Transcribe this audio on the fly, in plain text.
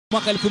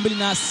mwaka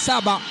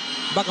 2007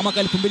 mpaka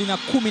mwaka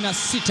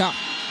 2016.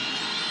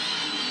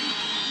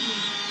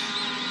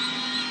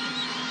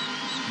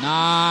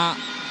 Na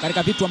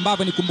katika vitu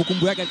ambavyo ni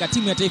kumbukumbu yake katika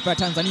timu ya taifa ya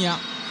Tanzania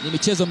ni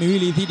michezo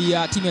miwili dhidi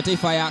ya timu ya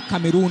taifa ya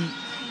Cameroon.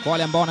 Kwa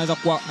wale ambao wanaweza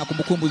kuwa na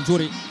kumbukumbu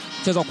nzuri,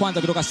 mchezo wa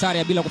kwanza kutoka sare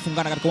ya bila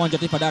kufungana katika uwanja wa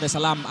taifa Dar es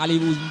Salaam,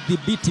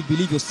 alidhibiti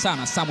vilivyo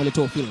sana Samuel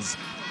Eto'o Fields.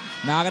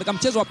 Na katika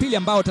mchezo wa pili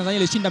ambao Tanzania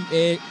ilishinda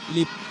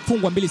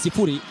ilifungwa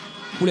 2-0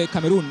 kule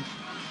Cameroon,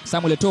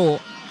 Samuel Eto'o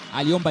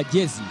aliomba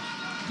jezi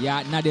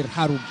ya Nadir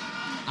Haroub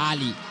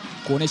Ali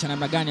kuonesha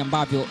namna gani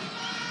ambavyo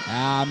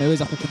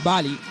ameweza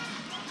kukubali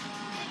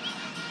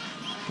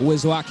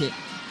uwezo wake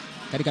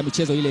katika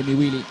michezo ile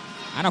miwili.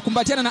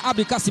 Anakumbatiana na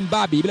Abdi Kasim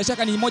Babi. Bila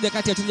shaka ni mmoja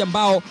kati ya wachezaji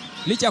ambao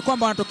licha ya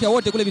kwamba wanatokea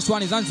wote kule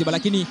visiwani Zanzibar,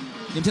 lakini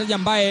ni mchezaji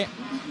ambaye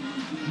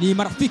ni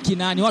marafiki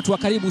na ni watu wa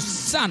karibu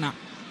sana.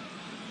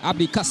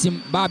 Abdi Kasim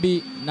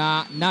Babi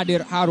na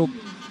Nadir Haroub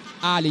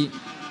Ali.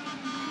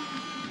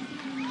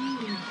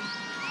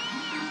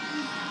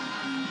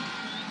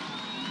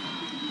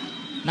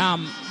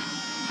 Naam,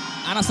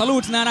 ana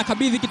salute na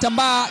anakabidhi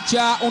kitambaa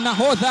cha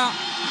unahodha.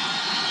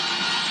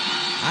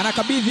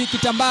 Anakabidhi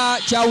kitambaa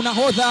cha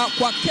unahodha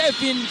kwa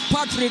Kevin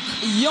Patrick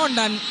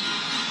Yondan,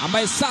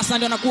 ambaye sasa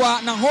ndio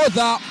anakuwa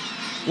nahodha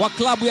wa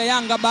klabu ya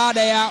Yanga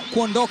baada ya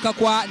kuondoka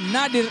kwa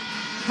Nadir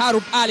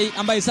Haroub Ali,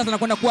 ambaye sasa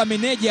anakwenda kuwa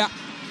meneja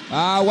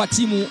wa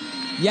timu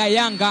ya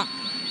Yanga.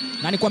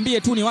 Na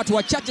nikwambie tu ni watu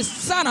wachache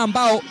sana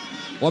ambao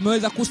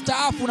wameweza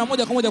kustaafu na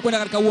moja kwa moja kwenda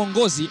katika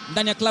uongozi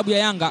ndani ya klabu ya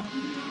Yanga,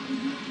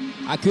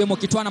 akiwemo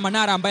Kitwana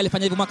Manara ambaye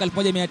alifanya hivyo mwaka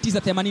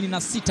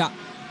 1986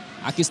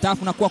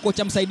 akistaafu na kuwa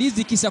kocha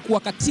msaidizi kisha kuwa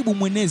katibu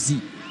mwenezi,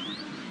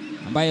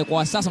 ambaye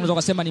kwa sasa unaweza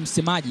kusema ni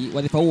msemaji.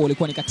 Wadhifa huo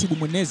ulikuwa ni katibu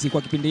mwenezi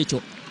kwa kipindi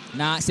hicho.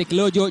 Na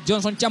Sekilojo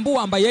Johnson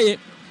Chambua ambaye yeye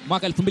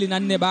mwaka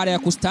 2004 baada ya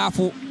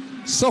kustaafu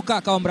soka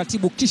akawa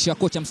mratibu kisha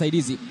kocha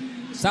msaidizi.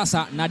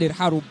 Sasa Nadir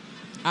Haroub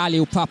Ali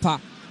Upapa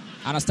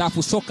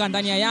anastaafu soka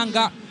ndani ya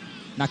Yanga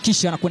na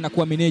kisha anakwenda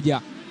kuwa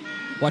meneja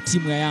wa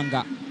timu ya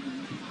Yanga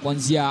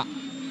kuanzia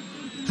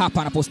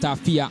hapa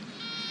anapostaafia,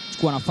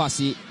 chukua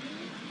nafasi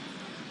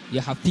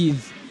ya Hafidh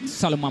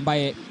Salum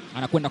ambaye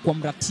anakwenda kuwa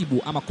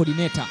mratibu ama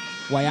coordinator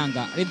wa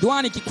Yanga.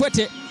 Ridwani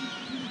Kikwete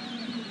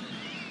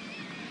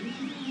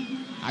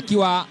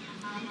akiwa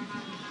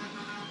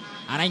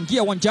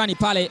anaingia uwanjani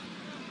pale.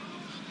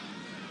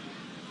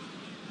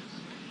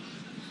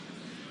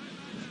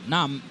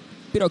 Naam,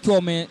 mpira ukiwa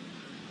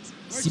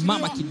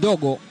umesimama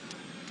kidogo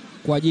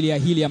kwa ajili ya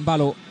hili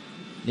ambalo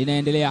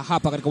linaendelea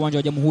hapa katika uwanja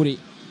wa Jamhuri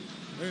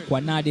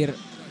kwa Nadir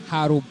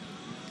Haroub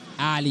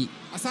Ali.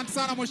 Asante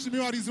sana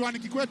Mheshimiwa Ridwani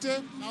Kikwete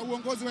na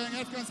uongozi wa Young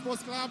African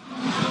Sports Club.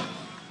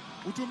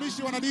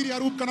 Utumishi wa Nadir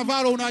Haroub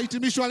Cannavaro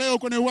unahitimishwa leo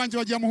kwenye uwanja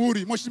wa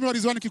Jamhuri. Mheshimiwa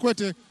Ridwani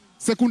Kikwete,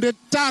 sekunde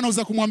 5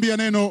 za kumwambia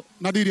neno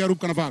Nadir Haroub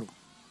Cannavaro.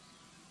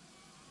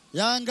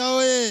 Yanga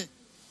oye!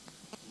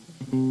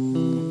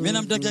 Mimi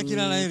namtakia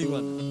kila laheri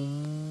bwana.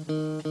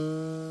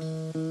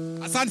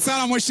 Asante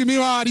sana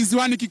Mheshimiwa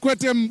Ridwani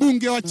Kikwete,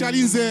 mbunge wa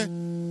Chalinze.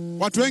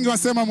 Watu wengi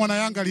wasema mwana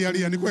Yanga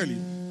lialia, ni kweli?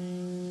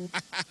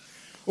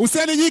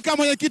 Hussein Nyika,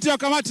 mwenyekiti wa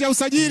kamati ya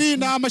usajili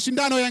na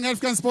mashindano ya Young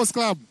African Sports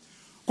Club.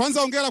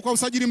 Kwanza hongera kwa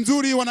usajili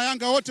mzuri, wana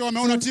Yanga wote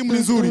wameona timu ni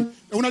nzuri.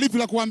 Una lipi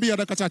la kuambia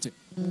dakika chache?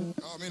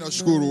 Mimi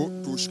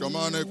nashukuru,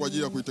 tushikamane kwa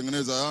ajili ya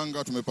kuitengeneza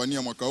Yanga.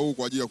 Tumepania mwaka huu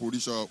kwa ajili ya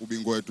kurudisha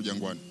ubingwa wetu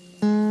Jangwani.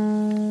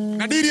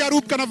 Nadir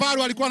Haroub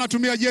Cannavaro alikuwa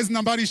anatumia jezi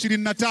nambari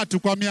 23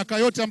 kwa miaka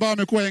yote ambayo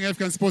amekuwa Young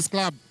African Sports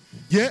Club.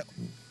 Je,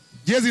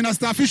 jezi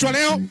inastaafishwa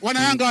leo? Wana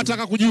Yanga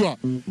wataka kujua.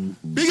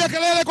 Piga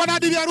kelele kwa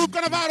Nadir Haroub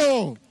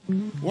Cannavaro.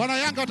 Wana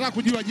Yanga wataka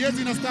kujua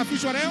jezi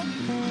inastaafishwa leo?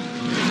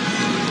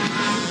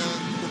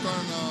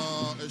 Kutokana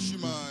na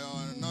heshima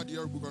ya Nadir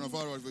Haroub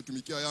Cannavaro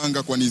alivyotumikia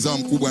Yanga kwa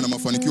nidhamu kubwa na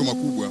mafanikio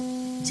makubwa,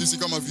 sisi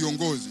kama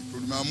viongozi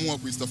tumeamua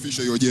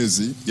kuistafisha hiyo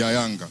jezi ya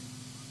Yanga.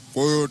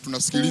 Kwa hiyo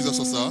tunasikiliza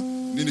sasa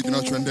nini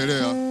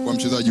kinachoendelea kwa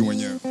mchezaji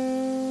mwenyewe.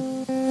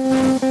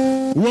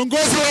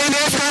 Uongozi wa Young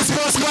African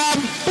Sports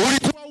Club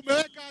ulikuwa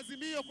umeweka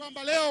azimio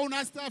kwamba leo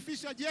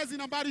unastaafisha jezi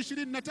nambari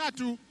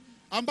 23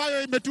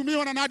 ambayo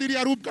imetumiwa na Nadir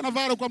Haroub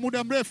Cannavaro kwa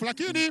muda mrefu,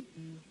 lakini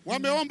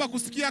wameomba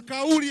kusikia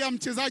kauli ya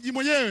mchezaji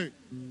mwenyewe.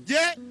 Je,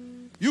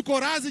 yuko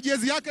razi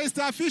jezi yake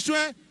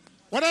istaafishwe?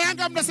 Wana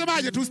Yanga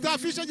mnasemaje?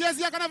 Tustaafishe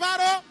jezi ya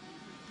Cannavaro?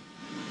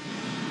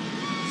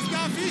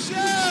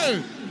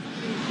 Staafishe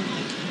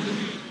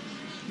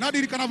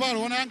Nadir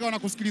Cannavaro. Wana Yanga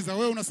wanakusikiliza,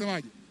 wewe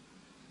unasemaje?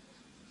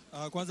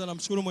 Kwanza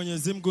namshukuru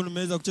Mwenyezi Mungu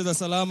nimeweza kucheza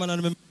salama na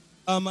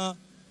nimesalama.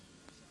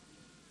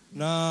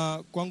 Na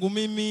kwangu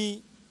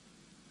mimi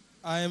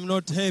I am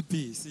not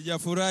happy.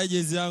 Sijafurahi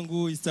jezi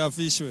yangu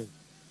istaafishwe,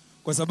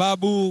 kwa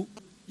sababu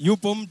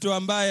yupo mtu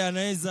ambaye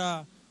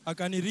anaweza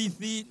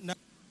akanirithi na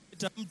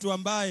mtu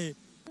ambaye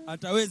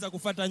ataweza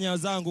kufuata nyayo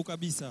zangu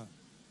kabisa.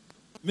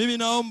 Mimi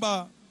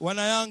naomba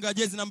wana Yanga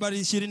jezi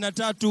nambari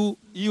 23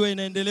 iwe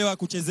inaendelewa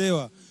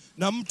kuchezewa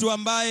na mtu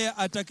ambaye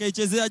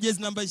atakayechezea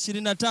jezi namba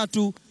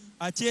 23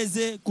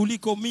 acheze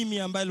kuliko mimi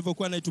ambaye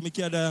nilivyokuwa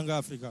naitumikia Yanga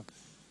Africa.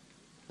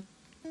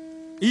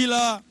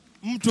 Ila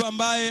mtu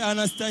ambaye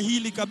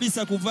anastahili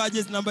kabisa kuvaa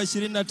jezi namba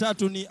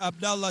 23 ni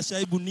Abdallah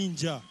Shaibu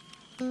Ninja.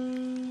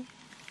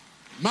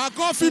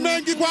 Makofi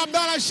mengi kwa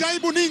Abdallah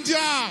Shaibu Ninja.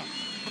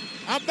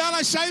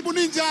 Abdallah Shaibu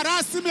Ninja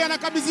rasmi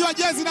anakabidhiwa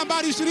jezi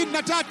nambari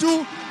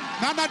 23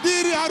 na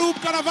Nadir Haroub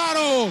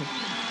Cannavaro.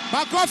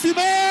 Makofi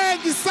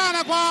mengi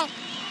sana kwa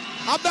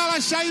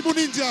Abdallah Shaibu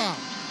Ninja.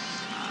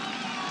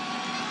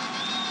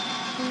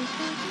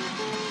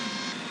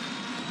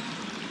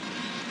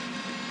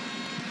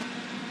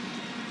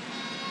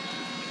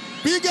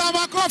 Piga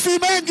makofi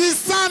mengi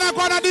sana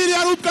kwa Nadir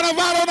Haroub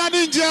Cannavaro na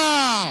Ninja.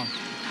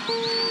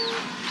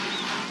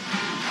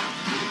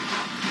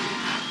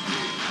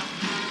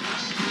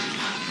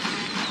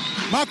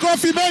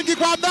 Makofi mengi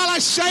kwa Abdallah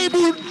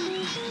Shaibu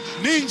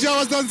Ninja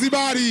wa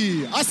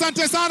Zanzibari.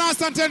 Asante sana,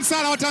 asanteni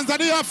sana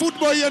Watanzania,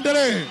 football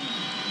iendelee.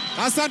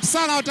 Asante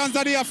sana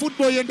Watanzania,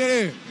 football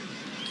iendelee.